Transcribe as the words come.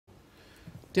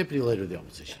Deputy Leader of the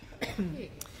Opposition.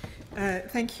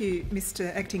 Thank you,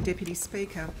 Mr Acting Deputy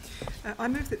Speaker. I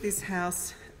move that this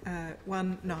House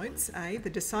notes the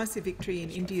decisive victory in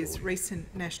India's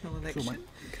recent national election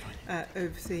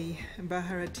of the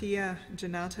Bharatiya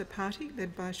Janata Party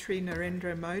led by Shri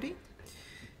Narendra Modi.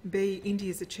 B.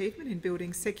 India's achievement in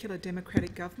building secular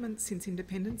democratic government since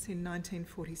independence in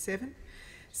 1947.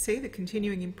 C. The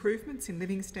continuing improvements in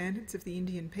living standards of the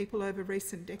Indian people over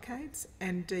recent decades.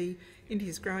 And D.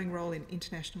 India's growing role in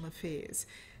international affairs.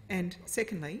 And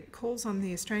secondly, calls on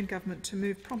the Australian Government to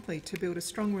move promptly to build a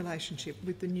strong relationship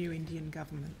with the new Indian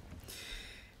government.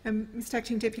 Mr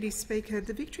Acting Deputy Speaker,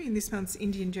 the victory in this month's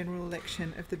Indian general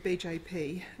election of the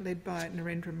BJP, led by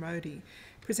Narendra Modi,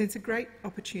 presents a great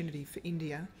opportunity for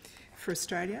India, for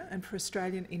Australia and for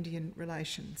Australian-Indian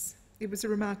relations. It was a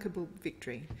remarkable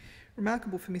victory.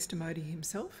 Remarkable for Mr Modi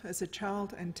himself. As a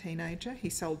child and teenager, he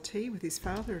sold tea with his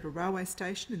father at a railway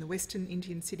station in the western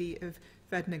Indian city of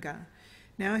Vadnagar.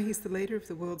 Now he is the leader of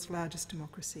the world's largest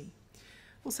democracy.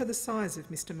 Also, the size of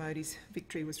Mr Modi's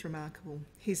victory was remarkable.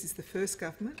 His is the first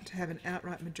government to have an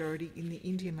outright majority in the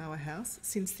Indian lower house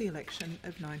since the election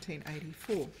of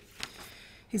 1984.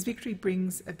 His victory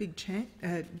brings a big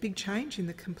change in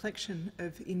the complexion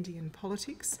of Indian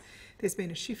politics. There's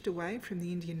been a shift away from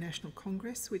the Indian National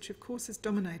Congress, which of course has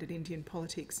dominated Indian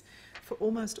politics for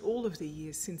almost all of the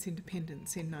years since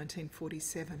independence in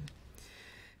 1947.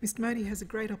 Mr Modi has a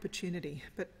great opportunity,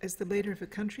 but as the leader of a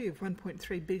country of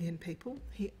 1.3 billion people,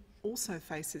 he also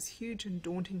faces huge and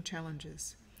daunting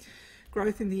challenges.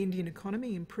 Growth in the Indian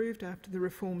economy improved after the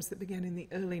reforms that began in the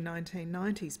early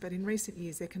 1990s, but in recent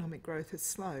years economic growth has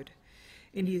slowed.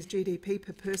 India's GDP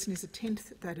per person is a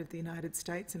tenth that of the United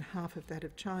States and half of that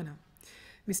of China.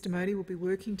 Mr Modi will be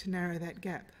working to narrow that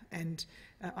gap, and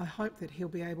I hope that he'll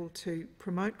be able to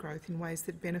promote growth in ways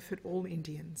that benefit all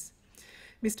Indians.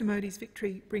 Mr Modi's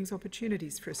victory brings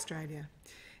opportunities for Australia.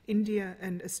 India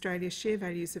and Australia share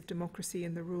values of democracy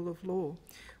and the rule of law.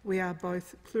 We are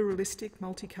both pluralistic,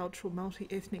 multicultural,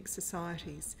 multi-ethnic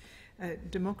societies.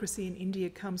 Democracy in India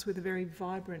comes with a very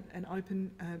vibrant and open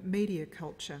media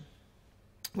culture.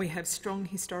 We have strong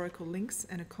historical links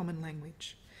and a common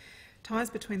language. Ties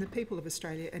between the people of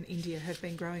Australia and India have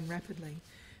been growing rapidly.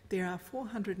 There are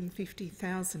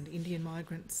 450,000 Indian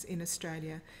migrants in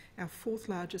Australia, our fourth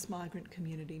largest migrant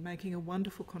community, making a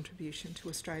wonderful contribution to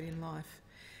Australian life.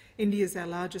 India is our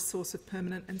largest source of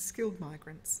permanent and skilled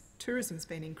migrants. Tourism's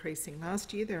been increasing.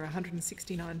 Last year there were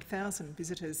 169,000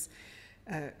 visitors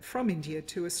from India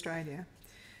to Australia.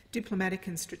 Diplomatic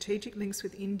and strategic links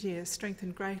with India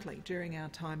strengthened greatly during our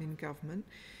time in government.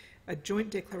 A joint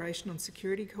declaration on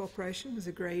security cooperation was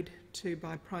agreed to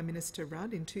by Prime Minister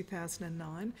Rudd in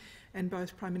 2009, and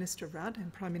both Prime Minister Rudd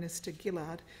and Prime Minister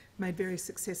Gillard made very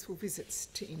successful visits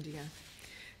to India.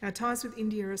 Our ties with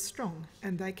India are strong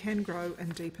and they can grow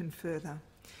and deepen further.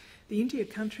 The India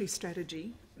Country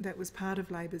Strategy that was part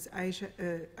of Labor's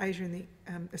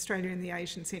Australia in the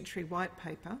Asian Century White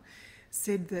Paper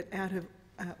said that out of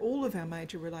all of our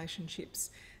major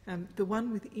relationships, the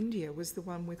one with India was the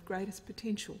one with greatest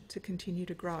potential to continue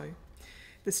to grow.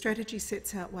 The strategy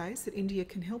sets out ways that India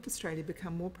can help Australia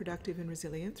become more productive and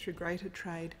resilient through greater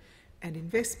trade and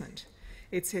investment.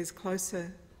 It says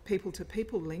closer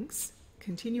people-to-people links,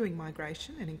 continuing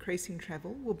migration and increasing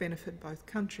travel will benefit both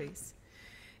countries.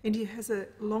 India has a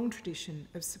long tradition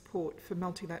of support for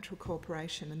multilateral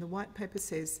cooperation, and the White Paper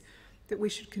says that we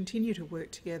should continue to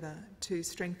work together to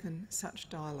strengthen such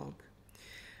dialogue.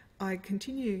 I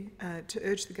continue to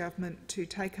urge the Government to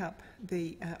take up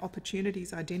the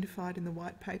opportunities identified in the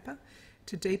White Paper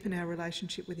to deepen our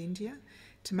relationship with India,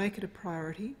 to make it a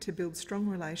priority to build strong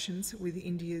relations with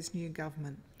India's new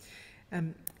government.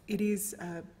 It is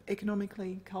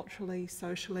economically, culturally,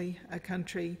 socially a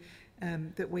country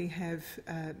that we have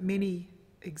many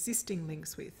existing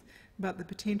links with, but the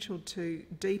potential to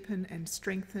deepen and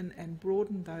strengthen and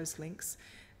broaden those links,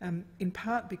 in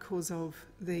part because of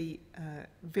the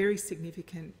very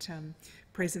significant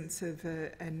presence of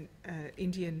an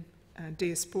Indian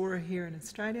diaspora here in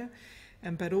Australia,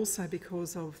 but also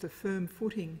because of the firm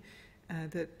footing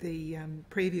that the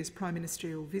previous prime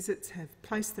ministerial visits have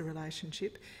placed the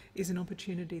relationship, is an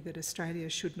opportunity that Australia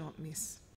should not miss.